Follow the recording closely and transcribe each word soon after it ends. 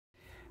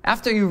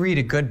After you read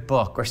a good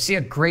book or see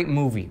a great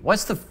movie,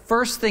 what's the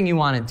first thing you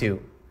want to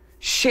do?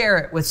 Share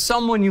it with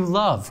someone you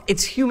love.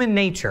 It's human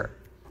nature.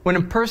 When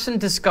a person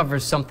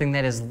discovers something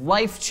that is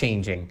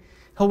life-changing,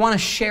 he'll want to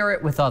share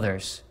it with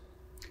others.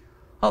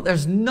 Well,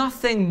 there's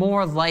nothing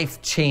more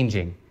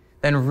life-changing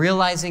than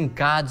realizing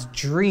God's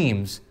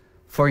dreams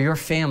for your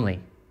family.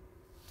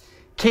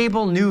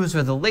 Cable news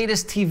or the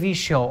latest TV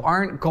show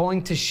aren't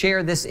going to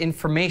share this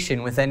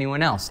information with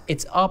anyone else.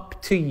 It's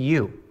up to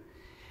you.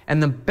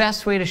 And the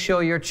best way to show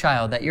your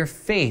child that your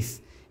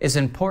faith is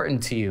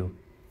important to you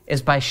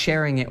is by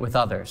sharing it with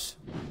others.